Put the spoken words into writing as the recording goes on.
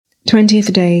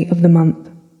20th day of the month.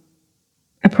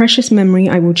 A precious memory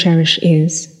I will cherish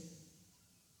is.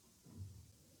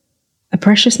 A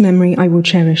precious memory I will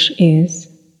cherish is.